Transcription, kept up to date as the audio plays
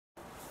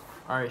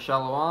Alright,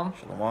 Shalom.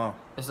 Shalom.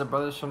 It's the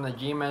brothers from the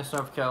GMS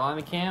North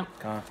Carolina camp.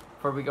 Con.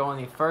 Before we go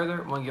any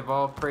further, we want to give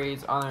all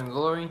praise, honor, and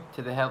glory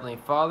to the Heavenly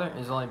Father and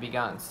His only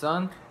begotten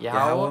Son,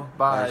 Yahawah,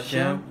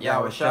 Ba'Hashem,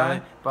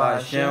 Yahawashi,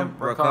 Ba'Hashem,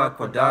 Rakah,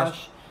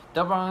 Kodash.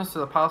 Double honors to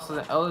the apostles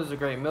and elders of the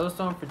Great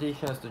Millstone for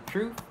teaching us the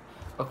truth,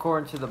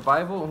 according to the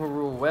Bible, who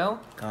rule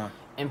well. Con.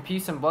 And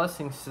peace and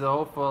blessings to the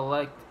hopeful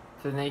elect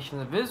to the nation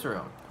of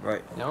Israel.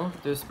 Right. You know,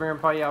 through the Spirit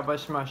and power of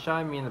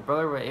Yahawashi, me and the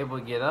brother were able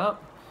to get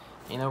up.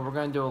 You know, we're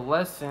going to do a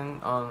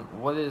lesson on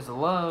what is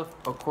love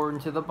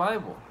according to the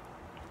Bible.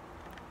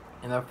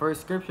 And our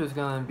first scripture is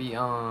going to be 2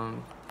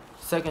 John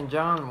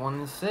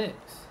 1:6.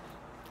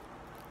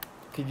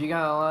 Because you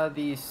got a lot of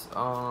these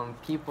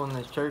people in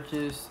the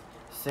churches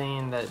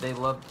saying that they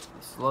love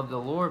the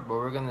Lord, but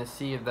we're going to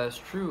see if that's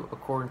true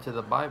according to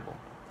the Bible.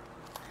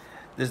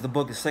 This is the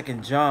book of 2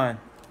 John,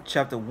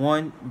 chapter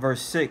 1,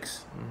 verse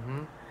 6.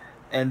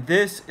 And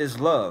this is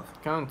love.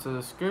 Come to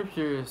the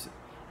scriptures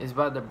is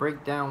about to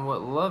break down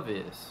what love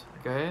is.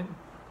 Go ahead.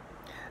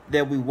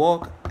 That we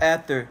walk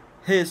after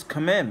His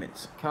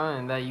commandments.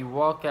 That you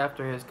walk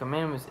after His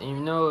commandments. And you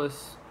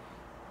notice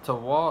to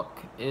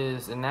walk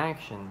is an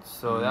action.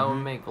 So that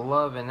would make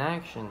love an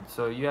action.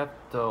 So you have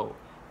to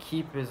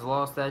keep His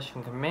law, statutes,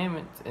 and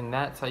commandments. And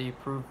that's how you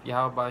prove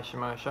Yahawah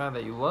Shema Shai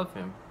that you love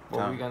Him.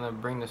 But we're going to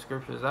bring the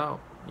scriptures out.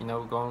 You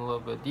know, going a little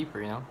bit deeper,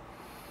 you know.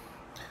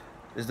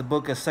 This is the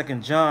book of 2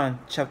 John,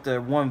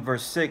 chapter 1,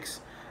 verse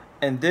 6.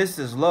 And this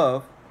is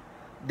love,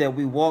 that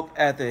we walk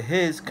after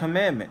His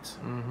commandments.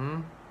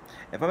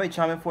 If I may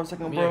chime in for a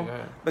second, bro.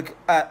 Yeah, But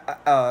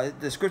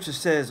the scripture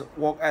says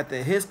walk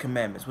after His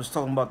commandments, which is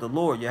talking about the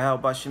Lord,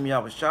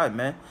 Yahawashi,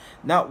 man.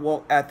 Not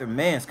walk after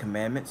man's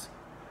commandments.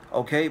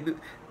 Okay? We're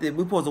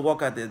supposed to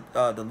walk after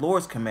the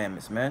Lord's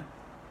commandments, man.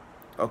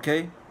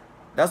 Okay?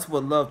 That's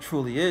what love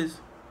truly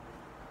is.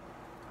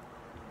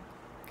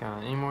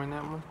 Any more in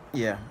that one?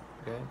 Yeah.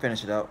 Okay.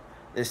 Finish it out.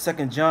 It's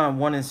 2 John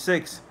 1 and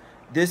 6.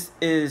 This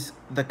is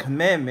the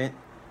commandment,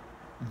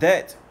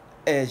 that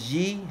as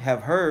ye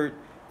have heard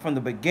from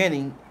the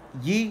beginning,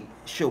 ye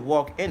should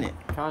walk in it.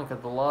 Because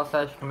the law,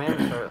 statutes,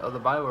 commandments of the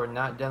Bible are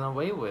not done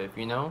away with,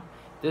 you know.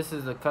 This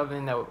is the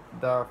covenant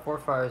that our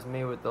forefathers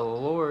made with the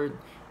Lord,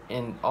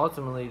 and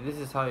ultimately this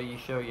is how you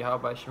show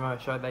Yahawah Shema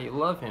Shai that you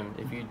love Him,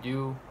 if you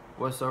do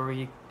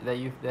whatsoever that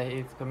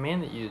He's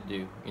commanded you to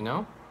do, you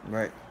know.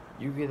 Right.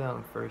 You get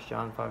 1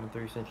 John 5 and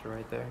 3 since you're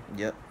right there.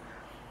 Yep.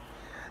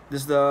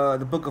 This is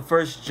the book of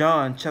 1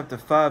 John, chapter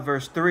 5,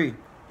 verse 3.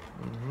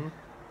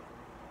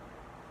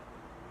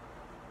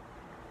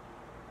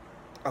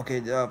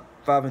 Okay,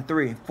 5 and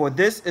 3. For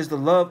this is the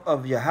love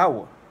of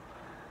Yahawah.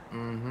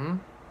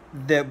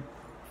 That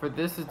for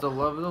this is the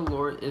love of the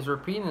Lord is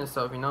repeating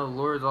itself. You know, the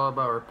Lord is all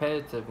about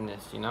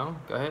repetitiveness. You know,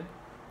 go ahead.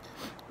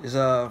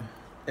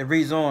 It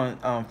reads on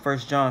 1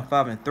 John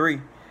 5 and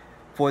 3.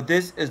 For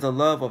this is the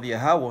love of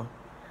Yahawah,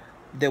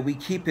 that we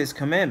keep His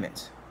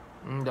commandments.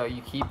 That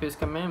you keep His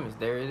commandments.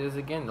 There it is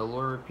again. The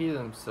Lord repeated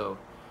Himself.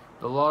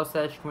 The law,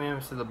 statutes,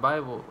 commandments of the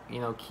Bible, you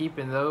know,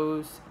 keeping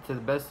those to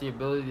the best of your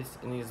abilities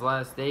in these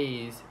last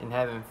days, and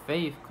having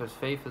faith, because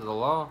faith is the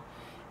law.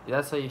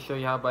 That's how you show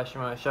Yahawah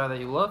Shema Shai that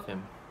you love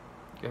Him.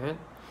 Go ahead.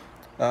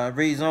 It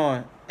reads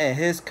on, and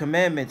His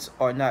commandments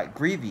are not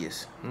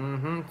grievous.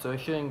 So it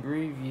shouldn't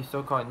grieve you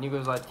so-called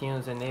Negroes,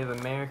 Latinos, and Native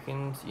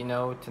Americans, you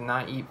know, to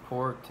not eat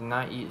pork, to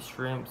not eat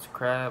shrimps,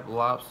 crab,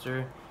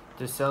 lobster,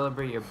 to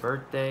celebrate your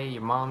birthday,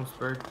 your mom's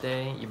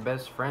birthday, your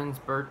best friend's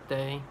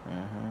birthday,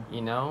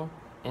 you know,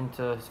 and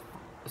to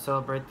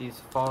celebrate these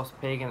false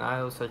pagan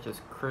idols such as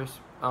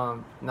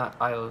not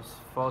idols,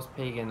 false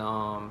pagan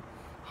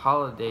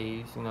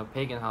holidays, you know,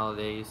 pagan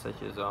holidays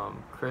such as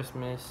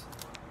Christmas,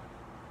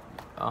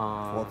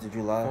 4th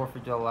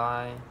of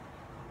July,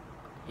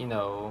 you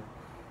know,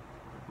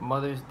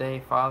 Mother's Day,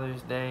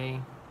 Father's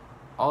Day,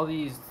 all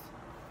these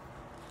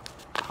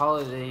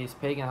holidays,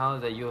 pagan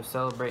holidays that you'll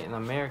celebrate in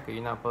America,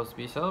 you're not supposed to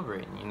be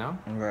celebrating, you know?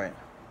 Right.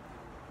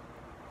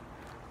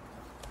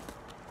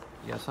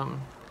 You got something?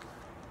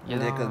 Yeah,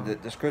 because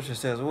the scripture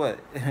says what?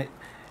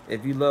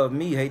 If you love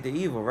me, hate the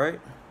evil, right?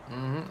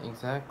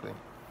 Exactly.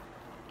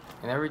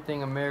 And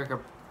everything America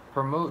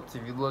promotes,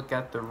 if you look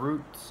at the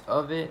roots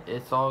of it,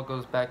 it all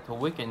goes back to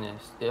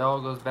wickedness. It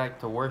all goes back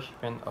to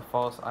worshiping a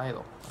false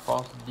idol, a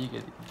false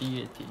deity.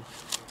 You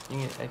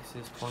can get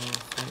Exodus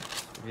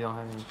 26 if you don't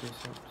have any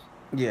precepts.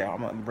 Yeah,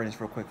 I'm going to bring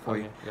this real quick for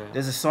you. Go ahead.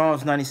 This is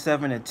Psalms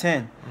 97 and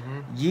 10.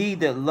 Ye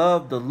that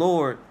love the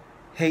Lord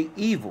hate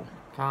evil.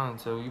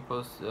 So you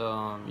post, you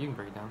can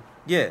break it down.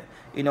 Yeah,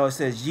 you know, it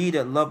says, ye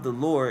that love the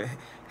Lord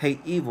hate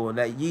evil. And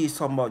that ye is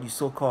talking about you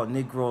so-called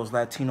Negroes,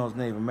 Latinos,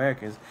 Native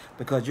Americans,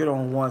 because you're the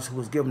only ones who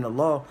was given the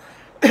law.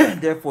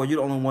 Therefore, you're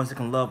the only ones that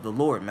can love the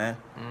Lord, man.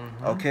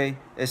 Okay?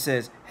 It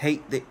says,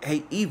 hate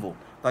evil,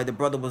 like the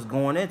brother was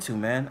going into,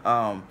 man.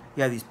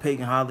 You have these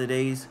pagan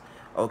holidays,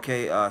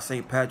 okay,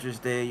 St. Patrick's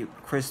Day,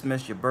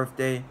 Christmas, your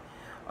birthday,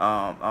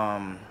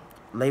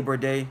 Labor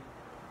Day,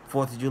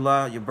 4th of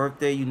July, your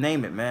birthday, you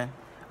name it, man.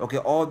 Okay,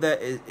 all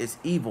that is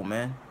evil,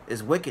 man.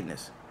 It's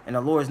wickedness. And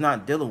the Lord is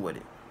not dealing with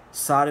it.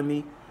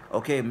 Sodomy,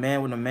 okay,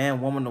 man with a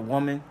man, woman to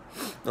woman,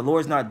 The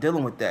Lord's not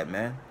dealing with that,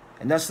 man.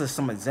 And that's just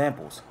some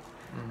examples.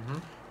 Mm-hmm.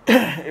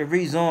 It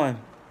reads on,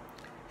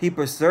 he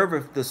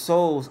preserveth the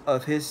souls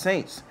of his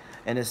saints,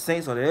 and his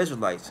saints are the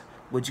Israelites,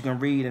 which you can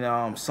read in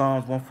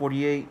Psalms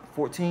 148:14.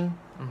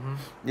 Mm-hmm.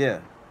 Yeah,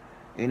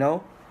 you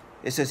know,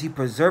 it says he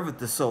preserveth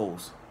the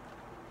souls,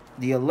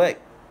 the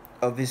elect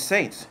of his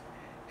saints.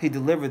 He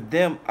delivered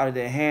them out of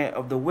the hand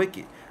of the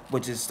wicked,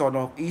 which is starting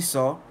off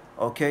Esau,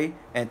 okay,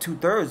 and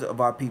 2/3 of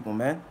our people,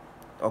 man.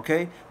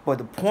 Okay, but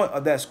the point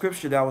of that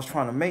scripture that I was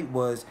trying to make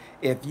was,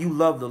 if you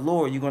love the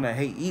Lord, you're gonna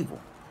hate evil.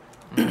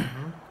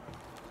 Mm-hmm.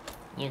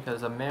 Yeah,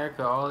 because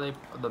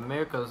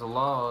America's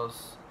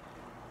laws,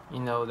 you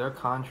know, they're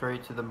contrary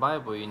to the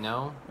Bible. You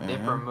know, they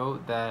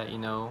promote that. You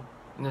know,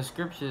 and the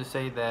scriptures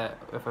say that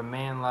if a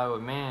man lie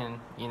with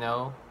man, you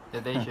know,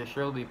 that they should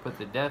surely be put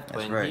to death.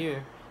 But in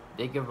here,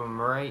 they give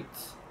them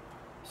rights.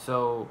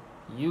 So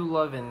you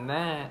loving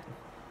that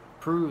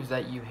proves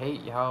that you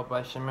hate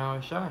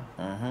Yahawashi.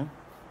 Mm-hmm.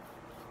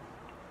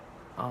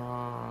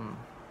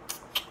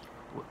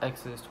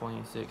 Exodus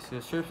 26.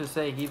 The scriptures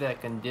say, "He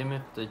that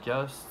condemneth the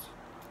just,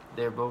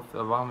 they're both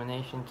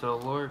abomination to the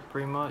Lord."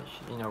 Pretty much,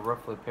 you know,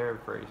 roughly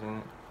paraphrasing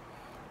it.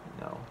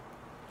 You know.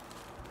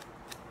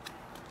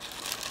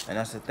 And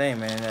that's the thing,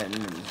 man.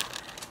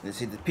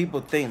 See, the people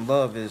think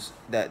love is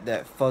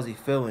that fuzzy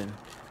feeling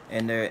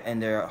in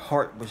their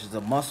heart, which is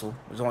a muscle.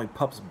 There's only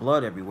pups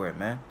blood everywhere,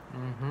 man.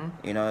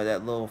 Mm-hmm. You know,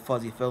 that little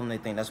fuzzy feeling. They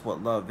think that's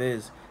what love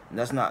is. And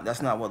that's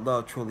not what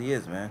love truly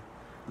is, man.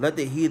 Let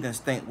the heathens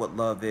think what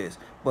love is.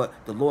 But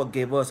the Lord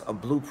gave us a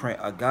blueprint,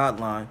 a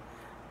guideline,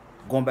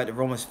 going back to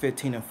Romans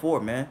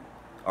 15:4, man.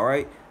 All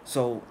right?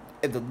 So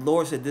if the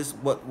Lord said this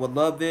what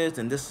love is,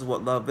 then this is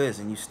what love is,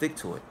 and you stick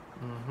to it.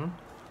 Mm-hmm.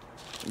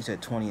 You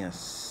said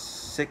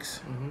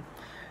 20:6. Mm-hmm.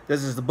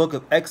 This is the book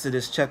of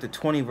Exodus, chapter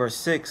 20, verse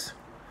 6.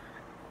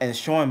 And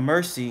showing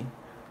mercy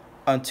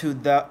unto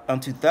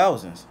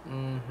thousands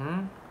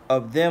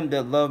of them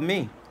that love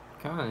me.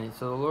 Kind of.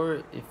 So the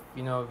Lord, if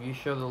you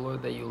show the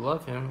Lord that you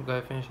love Him, go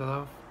ahead, finish that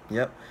off.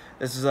 Yep.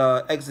 This is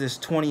Exodus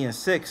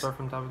 20:6. Start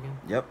from top again.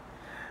 Yep.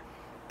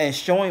 And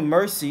showing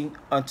mercy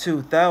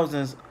unto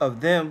thousands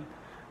of them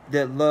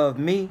that love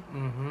me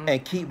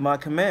and keep my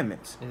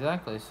commandments.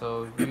 Exactly.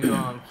 So if you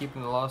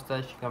keeping the law,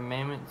 statutes,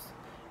 commandments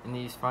in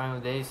these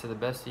final days to the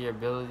best of your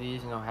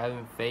abilities,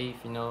 having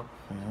faith,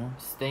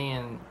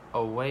 staying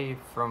away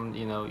from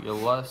your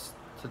lust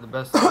to the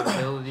best of your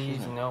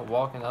abilities,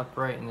 walking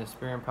upright in the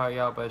spirit and power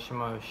Yahweh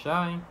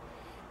Yahawashi,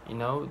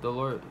 the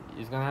Lord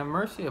is gonna have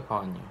mercy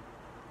upon you.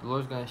 The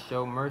Lord's gonna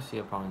show mercy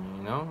upon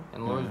you,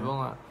 and the Lord's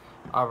willing.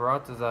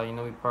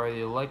 Avarataza, we part of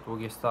the elect will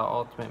get that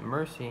ultimate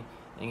mercy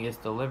and gets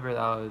delivered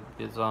out of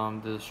this the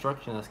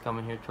destruction that's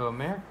coming here to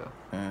America.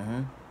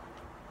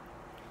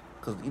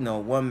 Because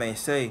one may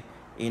say,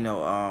 the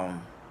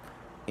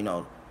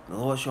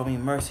Lord showed me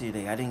mercy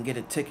today. I didn't get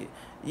a ticket.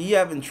 You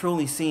haven't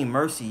truly seen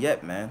mercy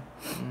yet, man.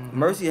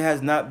 Mercy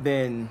has not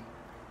been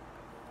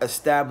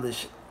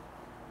established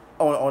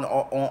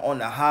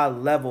on a high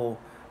level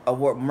of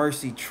what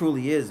mercy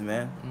truly is,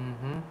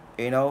 man.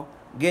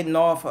 Getting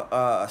off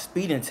a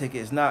speeding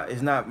ticket is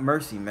not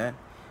mercy, man.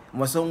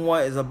 When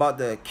someone is about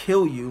to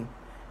kill you,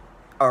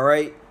 all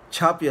right,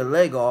 chop your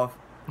leg off,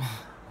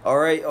 all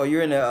right, or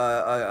you're in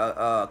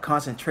a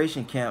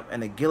concentration camp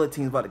and the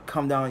guillotine's about to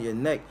come down your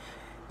neck,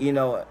 you're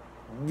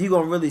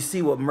gonna really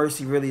see what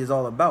mercy really is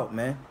all about,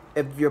 man.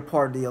 If you're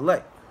part of the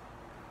elect.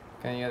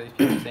 Okay, you got these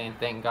people saying,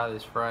 "Thank God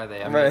it's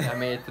Friday. I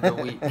made it through the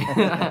week.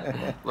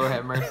 Lord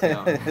have mercy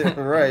on me."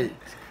 Right.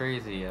 It's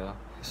crazy, yo.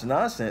 It's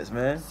nonsense,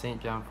 man.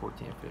 St. John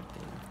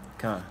 14:15.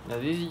 Come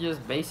on. These are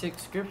just basic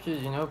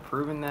scriptures,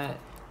 proving that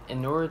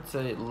in order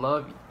to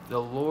love the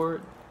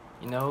Lord,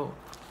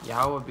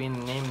 Yahweh being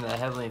the name of the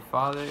Heavenly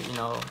Father,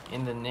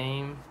 in the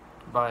name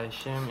by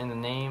Hashem, in the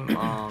name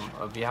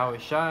of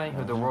Yahawashi,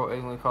 who the world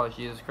ignorantly calls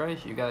Jesus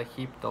Christ, you gotta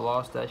keep the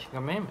law, statutes, and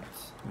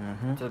commandments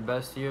to the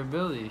best of your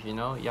abilities.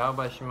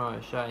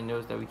 Yahawashi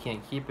knows that we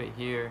can't keep it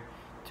here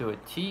to a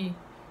T,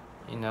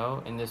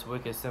 in this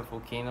wicked,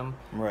 sinful kingdom.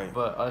 Right.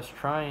 But us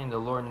trying, the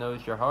Lord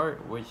knows your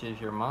heart, which is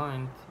your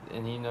mind,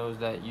 and He knows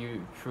that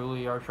you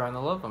truly are trying to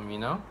love Him,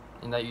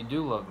 and that you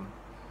do love Him.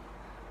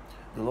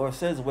 The Lord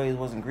says His ways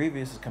wasn't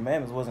grievous, His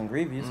commandments wasn't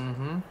grievous.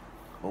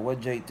 But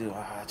what Jake do?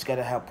 I just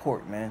gotta have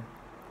pork, man.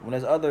 When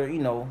there's other,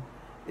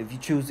 if you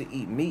choose to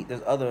eat meat,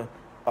 there's other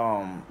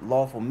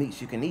lawful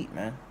meats you can eat,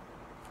 man.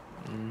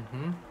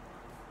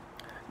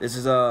 This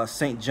is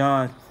St.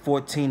 John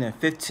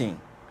 14:15,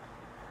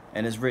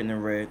 and it's written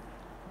in red.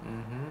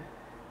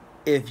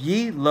 If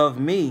ye love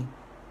me,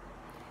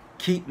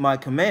 keep my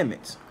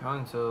commandments.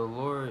 So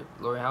Lord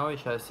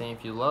Yahawashi is saying,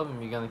 if you love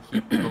Him, you're gonna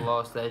keep the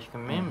law, statutes,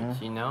 commandments.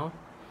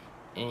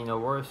 And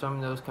what are some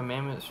of those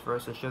commandments for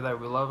us to show that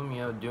we love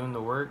Him? Doing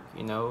the work,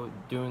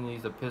 doing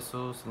these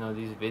epistles,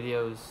 these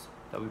videos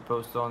that we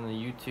post on the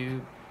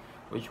YouTube,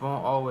 which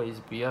won't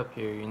always be up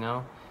here,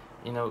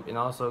 and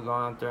also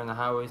going out there in the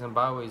highways and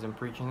byways and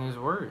preaching His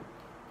word.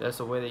 That's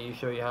the way that you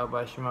show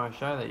Yahweh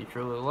Yahawashi that you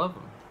truly love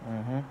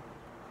Him.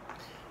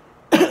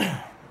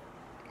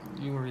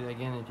 You can read that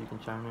again if you can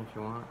chime in if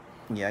you want.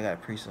 Yeah, I got a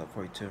precept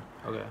for you too.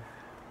 Okay.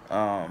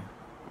 I'm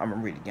gonna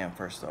read it again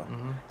first though.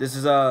 Mm-hmm. This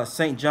is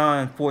St.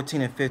 John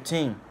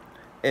 14:15.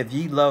 If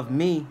ye love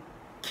me,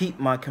 keep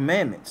my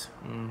commandments.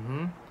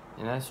 Mm-hmm.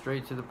 And that's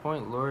straight to the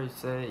point. Lord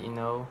said,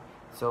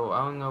 so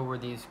I don't know where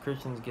these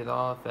Christians get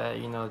off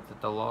at,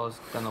 that the law is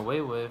done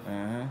away with.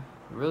 Mm-hmm.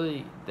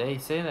 Really, they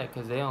say that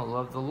because they don't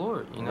love the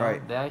Lord,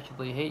 Right. They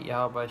actually hate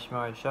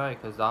Yahawashi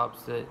because the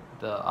opposite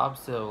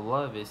of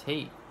love is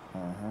hate.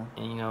 Mm-hmm.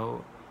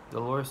 And, the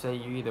Lord said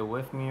you're either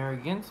with me or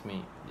against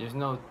me. There's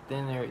no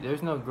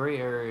there's no gray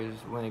areas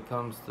when it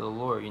comes to the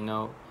Lord,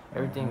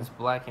 Everything's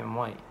black and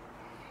white.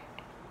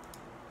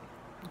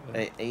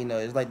 Hey,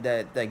 it's like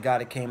that guy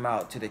that came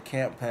out to the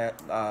camp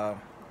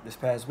this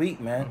past week,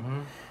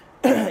 man.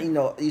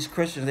 Mm-hmm. These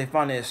Christians, they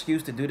find an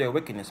excuse to do their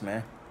wickedness,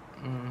 man.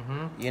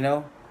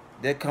 Mm-hmm.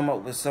 They come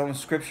up with some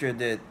scripture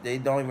that they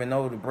don't even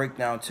know the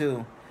breakdown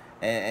to,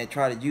 and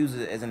try to use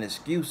it as an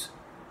excuse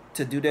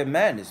to do their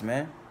madness,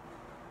 man.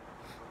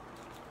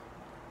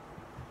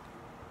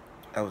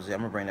 That was it. I'm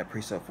gonna bring that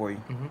precept for you.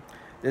 Mm-hmm.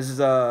 This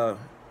is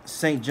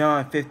St.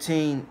 John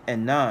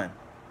 15:9.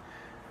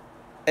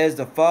 As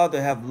the Father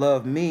have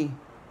loved me,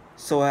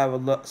 so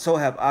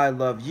have I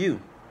loved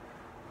you.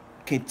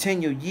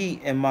 Continue ye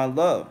in my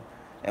love.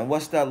 And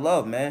what's that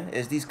love, man?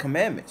 It's these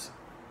commandments.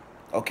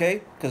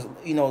 Okay? Because,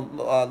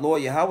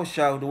 Lord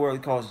Yahawashi, who the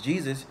world calls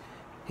Jesus,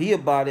 he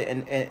abided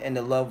in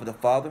the love of the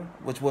Father,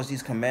 which was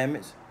these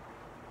commandments.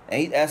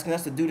 And he's asking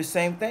us to do the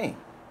same thing.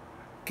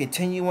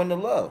 Continue in the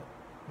love.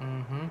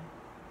 Mm-hmm.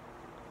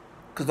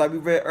 Because like we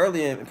read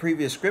earlier in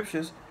previous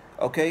scriptures,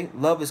 okay,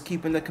 love is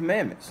keeping the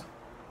commandments.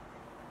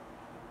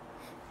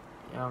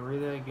 Yeah, I'll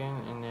read that again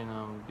and then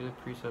do the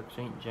precept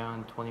St.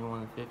 John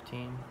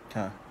 21:15.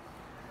 Okay.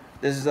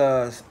 This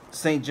is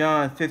St.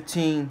 John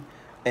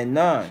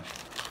 15:9.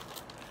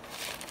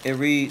 It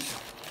reads,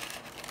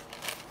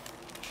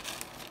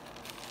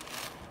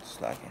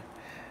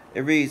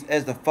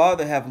 as the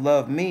Father have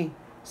loved me,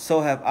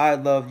 so have I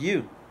loved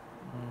you.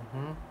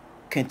 Mm-hmm.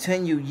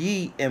 Continue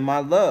ye in my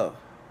love.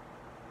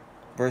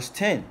 Verse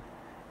 10.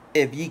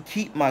 If ye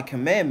keep my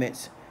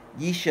commandments,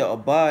 ye shall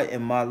abide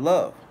in my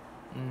love.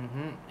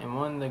 Mm-hmm. And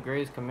one of the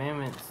greatest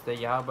commandments that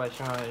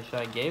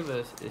Yahawashi gave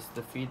us is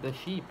to feed the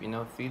sheep,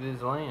 feed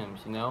his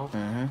lambs,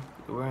 Mm-hmm.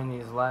 We're in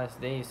these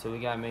last days, so we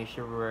gotta make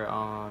sure we're,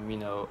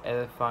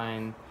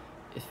 edifying,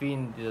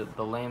 feeding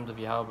the lambs of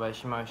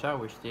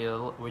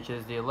Yahawashi, which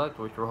is the elect,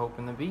 which we're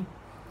hoping to be.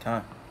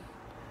 Time.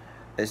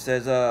 It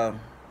says,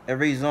 it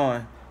reads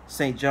on,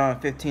 St. John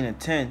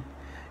 15:10.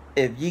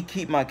 If ye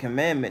keep my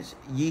commandments,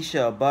 ye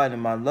shall abide in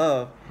my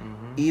love,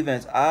 even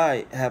as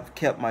I have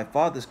kept my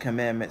Father's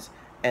commandments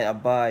and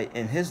abide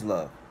in his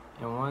love.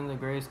 And one of the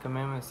greatest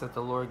commandments that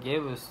the Lord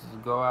gave us is to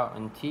go out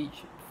and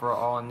teach for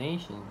all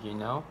nations,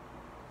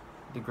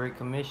 The Great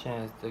Commission,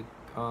 as the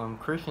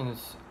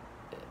Christians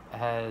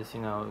has,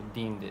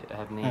 deemed it,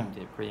 have named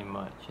it pretty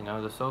much,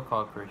 the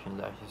so-called Christians,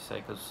 I should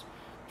say, because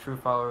true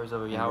followers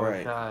of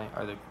Yahawashi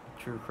are the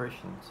true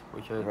Christians,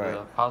 which are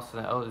the apostles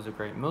and elders of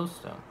Great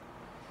Millstone.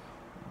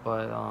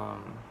 But,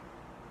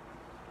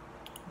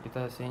 get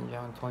that St.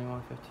 John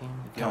 21:15, if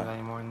you don't got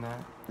any more than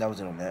that. That was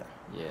it on that.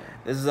 Yeah.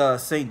 This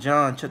is St.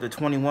 John chapter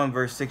 21,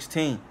 verse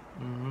 16.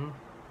 Mm-hmm.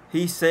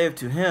 He said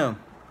to him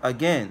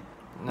again.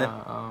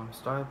 Now,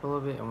 start up a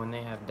little bit, and when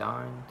they have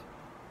dined,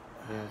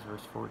 there's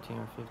verse 14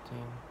 or 15.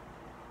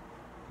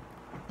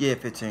 Yeah,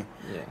 15.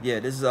 Yeah. Yeah,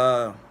 this is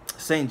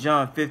St.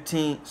 John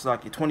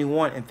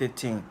 21 and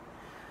 15.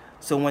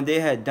 So when they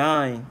had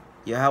dined,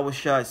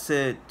 Yahawashi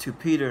said to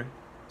to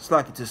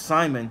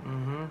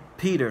Simon,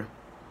 Peter,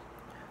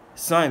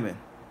 Simon,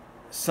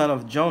 son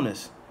of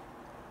Jonas,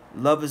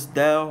 lovest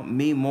thou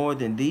me more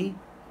than thee?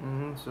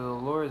 So the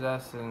Lord is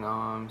asking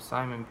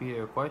Simon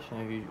Peter a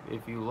question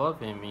if you love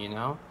him,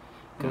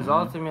 because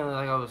ultimately,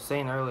 like I was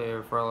saying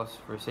earlier, for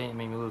Satan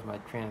made me lose my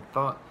train of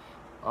thought.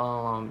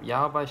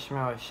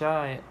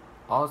 Yahawashi,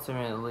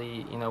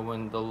 ultimately,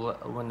 when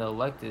the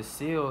elect is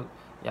sealed,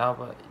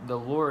 the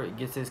Lord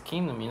gets his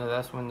kingdom.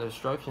 That's when the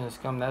destruction is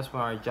come. That's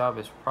when our job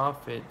as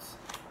prophets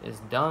is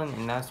done,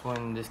 and that's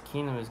when this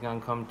kingdom is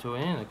going to come to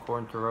an end,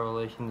 according to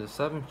Revelation, the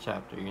 7th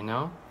chapter.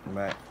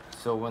 Right.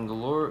 So when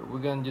we're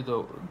going to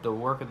do the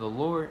work of the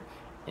Lord,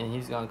 and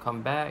he's going to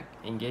come back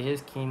and get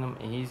his kingdom,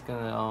 and he's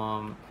going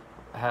to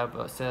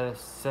have set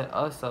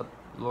us up,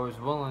 Lord's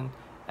willing,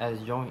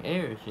 as joint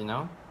heirs.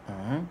 It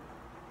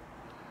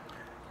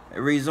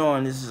reads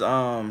on. This is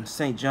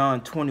St.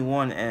 John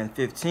 21 and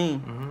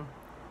 15.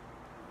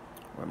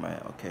 Where am I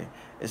at? Okay.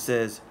 It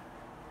says,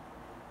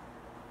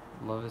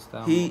 lovest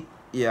thou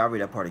I'll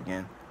read that part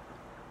again.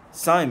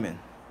 Simon,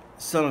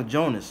 son of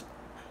Jonas,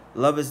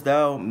 lovest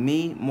thou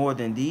me more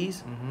than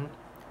these?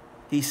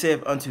 He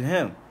said unto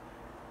him,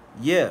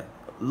 Yea,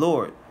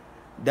 Lord,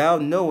 thou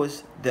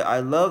knowest that I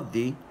love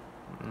thee.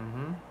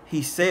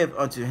 He saith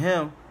unto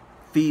him,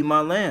 Feed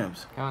my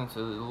lambs. So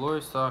the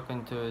Lord's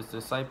talking to his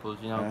disciples,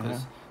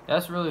 because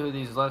that's really who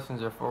these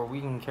lessons are for.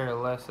 We can care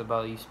less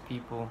about these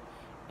people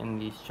in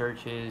these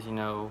churches, and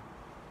all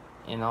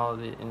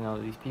the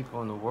these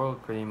people in the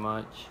world pretty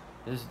much.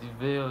 these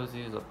videos,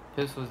 these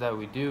epistles that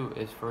we do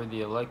is for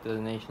the elect of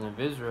the nation of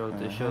Israel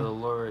to show the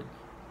Lord,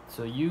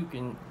 so you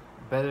can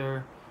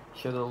better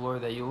show the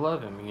Lord that you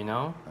love Him. You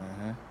know.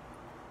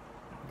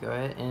 Go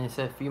ahead. And it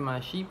said, "Feed my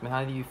sheep." And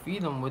how do you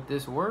feed them? With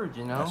this word,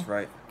 you know. That's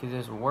right. Because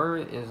this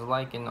word is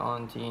likened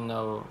onto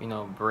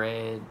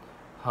bread,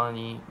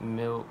 honey,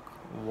 milk,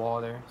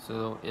 water.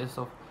 So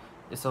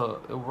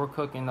we're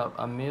cooking up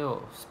a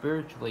meal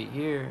spiritually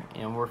here,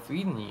 and we're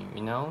feeding you.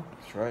 You know.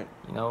 That's right.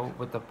 You know,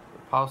 with the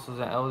apostles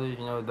and elders,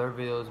 their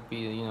videos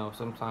be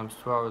sometimes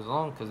 2 hours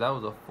long, because that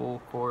was a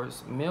full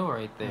course meal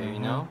right there. You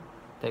know,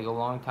 take a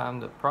long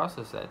time to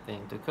process that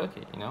thing, to cook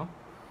it. You know.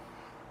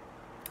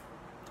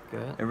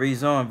 Good. It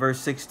reads on,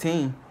 verse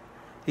 16.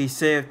 He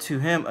saith to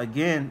him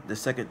again the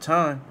second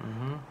time,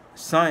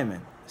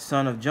 Simon,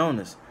 son of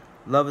Jonas,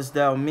 lovest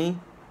thou me?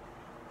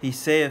 He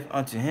saith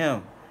unto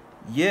him,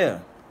 Yea,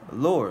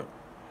 Lord,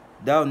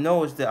 thou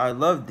knowest that I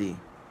love thee.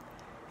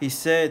 He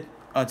said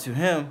unto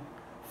him,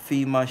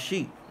 Feed my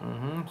sheep.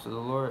 So the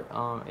Lord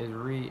is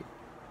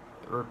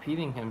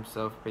repeating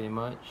himself pretty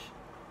much.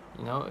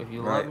 If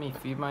you love me,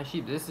 feed my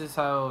sheep. This is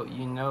how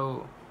you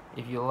know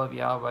if you love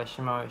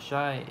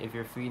Yahawashi, if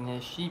you're feeding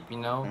His sheep.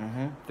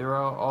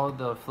 Throughout all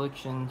the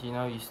afflictions,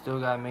 you still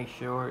gotta make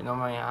sure, no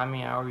matter how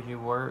many hours you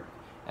work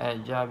at a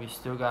job, you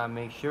still gotta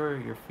make sure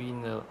you're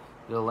feeding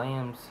the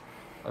lambs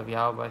of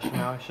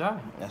Yahawashi.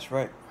 That's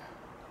right.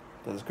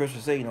 Because the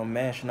scriptures say,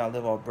 man should not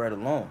live off bread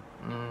alone.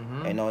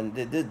 And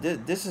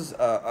this is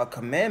a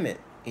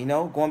commandment.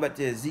 Going back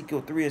to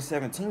Ezekiel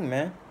 3:17,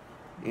 man.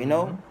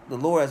 The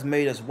Lord has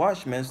made us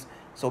watchmen,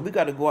 so we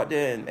got to go out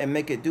there and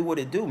make it do what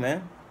it do,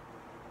 man.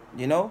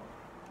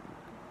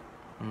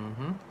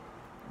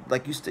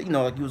 Like you still,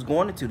 like you was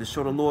going into, to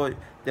show the Lord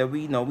that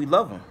we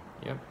love Him.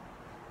 Yep.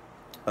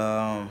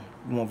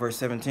 You want verse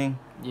 17?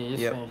 Yeah,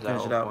 just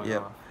finish it out.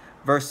 Yep.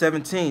 Verse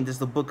 17. This is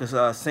the book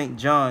of St.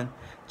 John,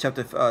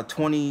 chapter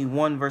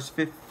 21, verse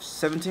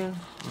 17.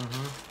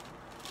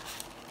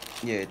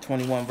 Yeah,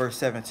 21, verse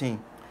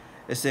 17.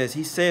 It says,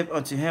 He saith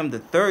unto him the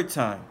third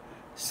time,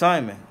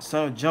 Simon,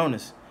 son of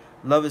Jonas,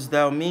 lovest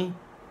thou me?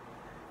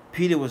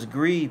 Peter was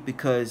grieved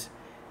because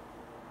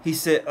he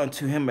said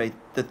unto him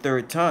the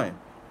third time,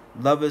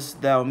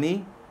 Lovest thou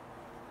me?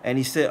 And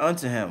he said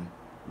unto him,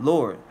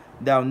 Lord,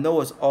 thou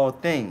knowest all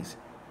things.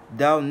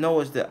 Thou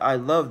knowest that I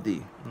love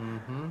thee.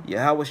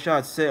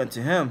 Yahawashi said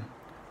unto him,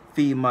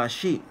 Feed my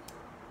sheep.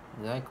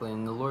 Exactly.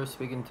 And the Lord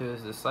speaking to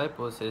His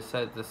disciples, He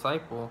said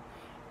disciple,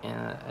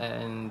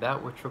 and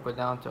that will trickle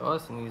down to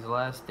us in these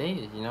last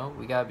days.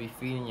 We gotta be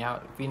feeding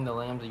the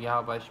lambs of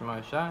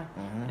Yahawashi,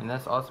 and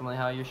that's ultimately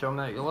how you show them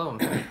that you love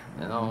them.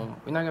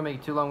 We're not gonna make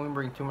it too long. We can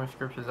bring 2 more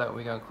scriptures that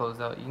we gotta close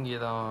out. You can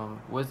get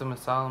Wisdom of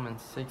Solomon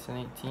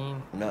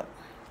 6:18. Yep.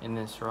 And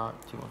then Sirach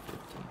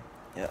 2:15.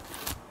 Yep.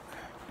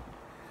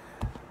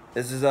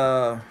 This is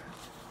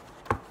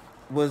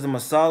Wisdom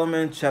of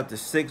Solomon chapter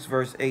 6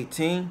 verse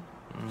 18.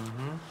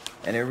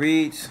 And it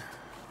reads,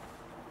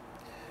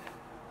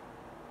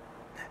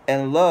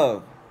 And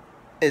love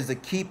is the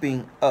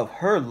keeping of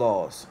her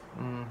laws,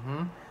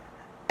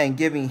 and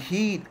giving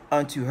heed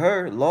unto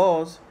her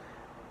laws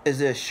is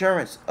the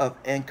assurance of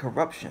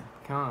incorruption.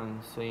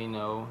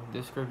 So,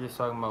 this scripture is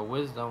talking about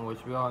wisdom,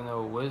 which we all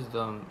know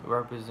wisdom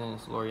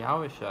represents Lord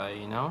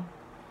Yahawashi,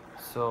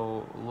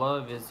 So,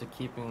 love is the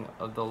keeping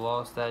of the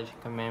law, statutes,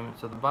 and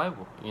commandments of the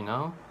Bible,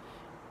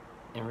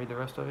 And read the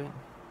rest of it.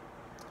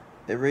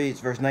 It reads,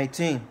 verse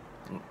 19.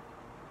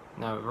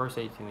 No, verse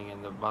 18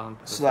 again, the bottom.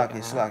 Slack. Yeah,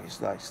 19 is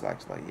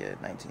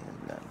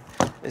nothing.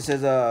 It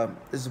says,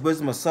 this is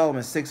Wisdom of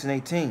Solomon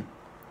 6:18.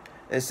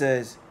 It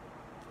says,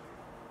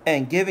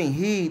 And giving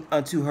heed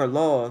unto her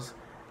laws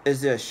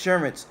is the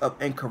assurance of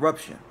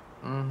incorruption.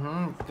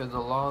 Because the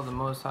law of the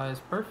Most High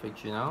is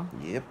perfect,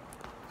 Yep.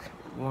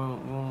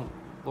 When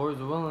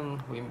Lord's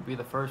willing, we be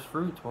the first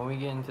fruits. When we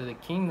get into the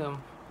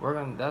kingdom,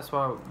 that's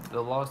why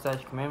the law,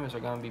 statutes, commandments are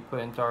gonna be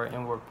put into our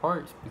inward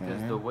parts, because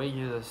the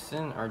wages of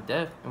sin are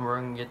death, and we're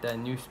gonna get that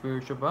new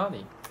spiritual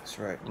body. That's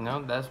right.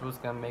 That's what's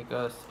gonna make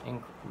us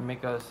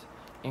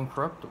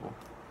incorruptible.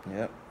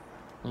 Yep.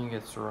 You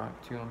get Sirach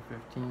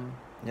 2:15.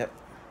 Yep.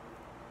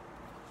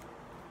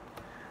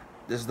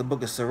 This is the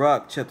book of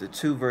Sirach, chapter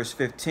 2, verse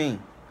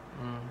 15.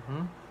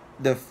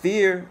 The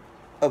fear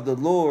of the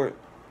Lord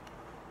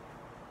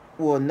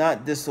will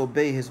not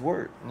disobey His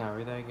word. Now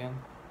read that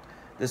again.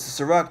 This is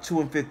Sirach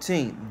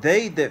 2:15.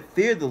 They that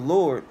fear the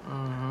Lord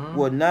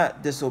will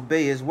not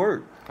disobey His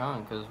word.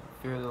 Because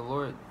fear of the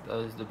Lord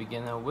is the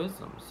beginning of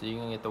wisdom. So you're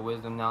going to get the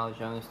wisdom, knowledge,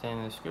 and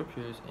understanding of the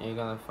scriptures, and you're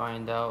going to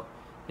find out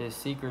His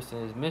secrets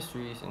and His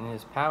mysteries and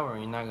His power,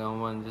 and you're not going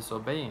to want to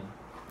disobey Him.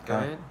 Go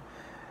ahead.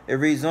 It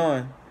reads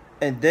on,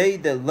 And they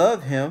that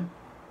love Him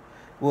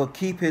will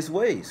keep His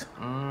ways.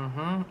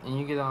 And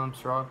you get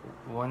Sirach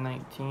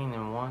 119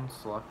 and 1.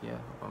 Slakia.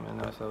 I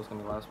know that was going to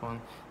be the last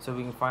one. So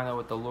we can find out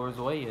what the Lord's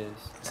way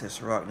is. It says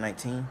Sirach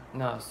 19?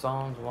 No,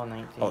 Psalms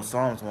 119. Oh,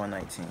 Psalms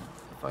 119.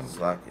 If I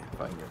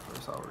can get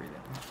first, I'll read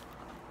it.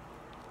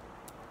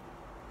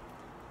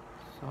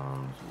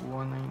 Psalms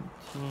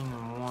 119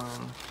 and 1.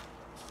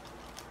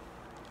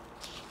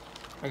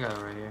 I got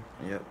it right here.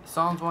 Yep.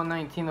 Psalms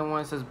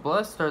 119:1 says,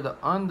 "Blessed are the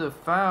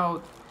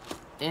undefiled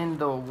in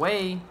the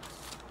way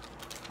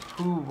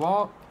who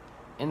walk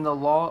in the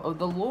law of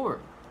the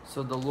Lord."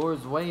 So the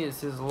Lord's way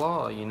is His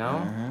law, you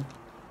know.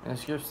 And the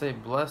scriptures say,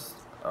 "Blessed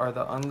are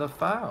the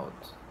undefiled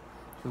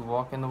who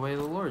walk in the way of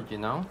the Lord," you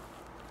know.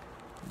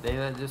 They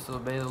that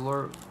disobey the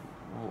Lord,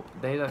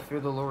 they that fear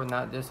the Lord will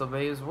not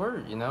disobey His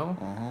word, you know.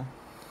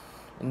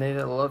 And they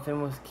that love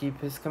Him will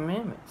keep His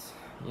commandments.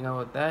 You know,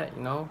 with that,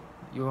 you know,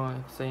 you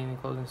want to say any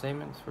closing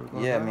statements?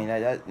 Yeah, I mean,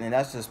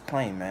 that's just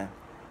plain, man.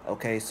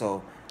 Okay,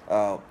 so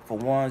for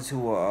ones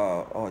who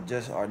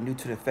are new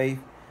to the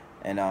faith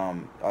and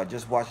are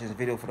just watching this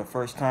video for the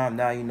first time,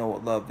 now you know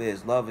what love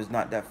is. Love is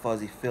not that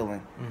fuzzy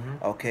feeling,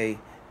 okay,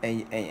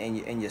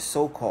 and your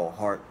so-called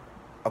heart,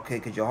 okay,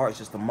 because your heart's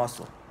just a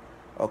muscle,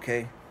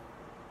 okay.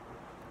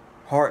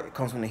 Heart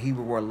comes from the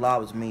Hebrew word la,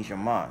 which means your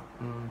mind.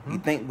 You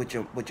think with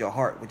your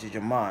heart, which is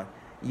your mind.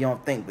 You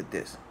don't think with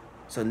this.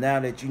 So now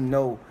that you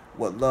know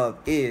what love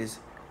is,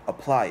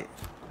 apply it.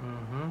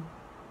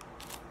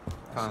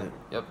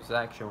 Yep, it's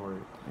action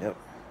word. Yep.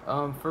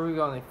 Before we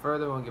go any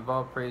further, we'll give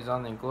all praise,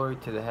 honor, and glory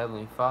to the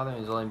Heavenly Father and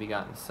His only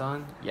begotten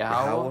Son,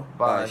 Yahawah,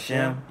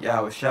 Ba'Hashem,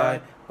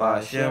 Yahawashi,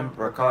 Ba'Hashem,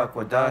 Rakah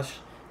Kodash.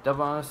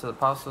 Double honors to the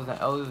apostles and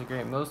elders, a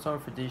great millstone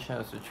for teaching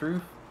us the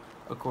truth,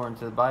 according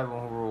to the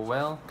Bible, who rule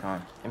well.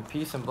 And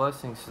peace and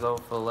blessings to those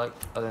for the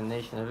elect of the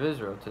nation of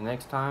Israel. Till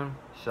next time,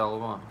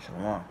 Shalom.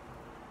 Shalom.